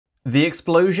The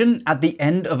explosion at the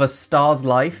end of a star's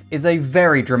life is a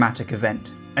very dramatic event,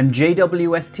 and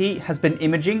JWST has been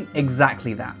imaging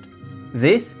exactly that.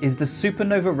 This is the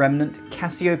Supernova Remnant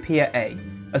Cassiopeia A,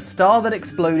 a star that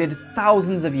exploded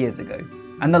thousands of years ago,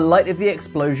 and the light of the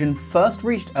explosion first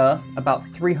reached Earth about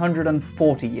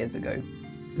 340 years ago.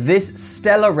 This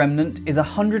stellar remnant is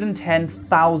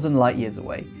 110,000 light years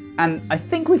away, and I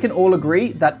think we can all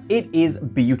agree that it is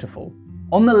beautiful.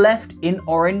 On the left, in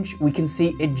orange, we can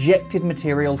see ejected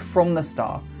material from the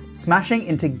star, smashing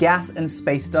into gas and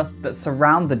space dust that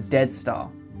surround the dead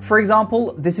star. For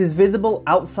example, this is visible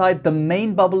outside the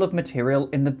main bubble of material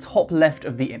in the top left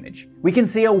of the image. We can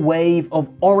see a wave of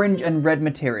orange and red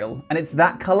material, and it's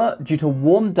that color due to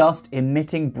warm dust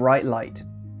emitting bright light.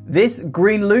 This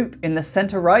green loop in the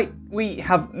center right, we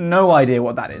have no idea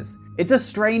what that is. It's a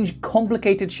strange,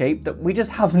 complicated shape that we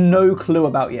just have no clue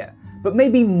about yet. But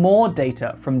maybe more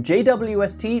data from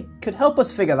JWST could help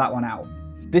us figure that one out.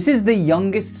 This is the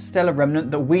youngest stellar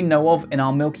remnant that we know of in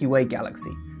our Milky Way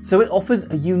galaxy, so it offers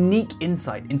a unique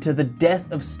insight into the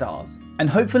death of stars, and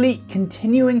hopefully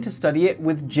continuing to study it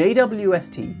with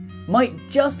JWST might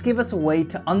just give us a way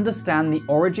to understand the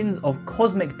origins of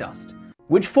cosmic dust,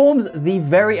 which forms the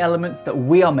very elements that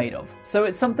we are made of, so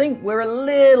it's something we're a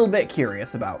little bit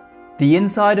curious about. The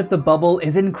inside of the bubble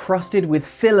is encrusted with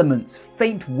filaments,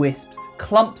 faint wisps,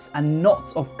 clumps and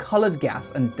knots of coloured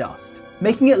gas and dust,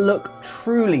 making it look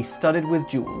truly studded with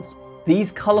jewels.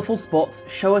 These colourful spots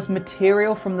show us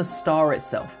material from the star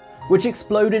itself, which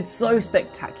exploded so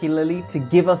spectacularly to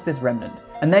give us this remnant,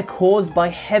 and they're caused by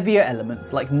heavier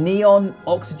elements like neon,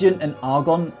 oxygen and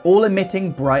argon, all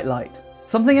emitting bright light.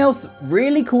 Something else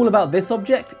really cool about this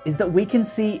object is that we can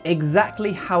see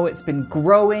exactly how it's been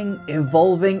growing,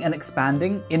 evolving and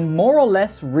expanding in more or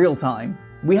less real time.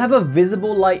 We have a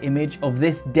visible light image of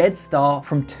this dead star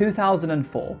from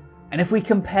 2004, and if we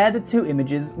compare the two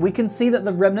images, we can see that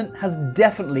the remnant has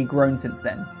definitely grown since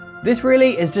then. This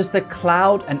really is just the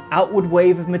cloud and outward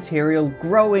wave of material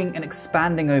growing and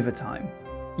expanding over time.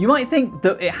 You might think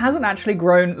that it hasn't actually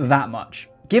grown that much,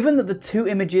 given that the two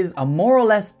images are more or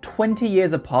less 20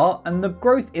 years apart and the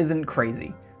growth isn't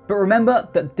crazy. But remember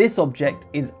that this object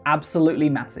is absolutely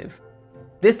massive.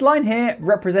 This line here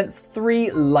represents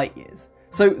 3 light years,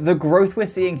 so the growth we're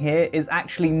seeing here is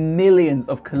actually millions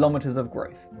of kilometers of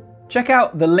growth. Check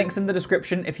out the links in the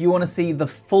description if you want to see the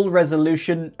full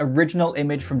resolution original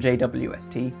image from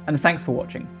JWST, and thanks for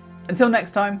watching. Until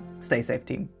next time, stay safe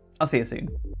team. I'll see you soon.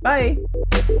 Bye!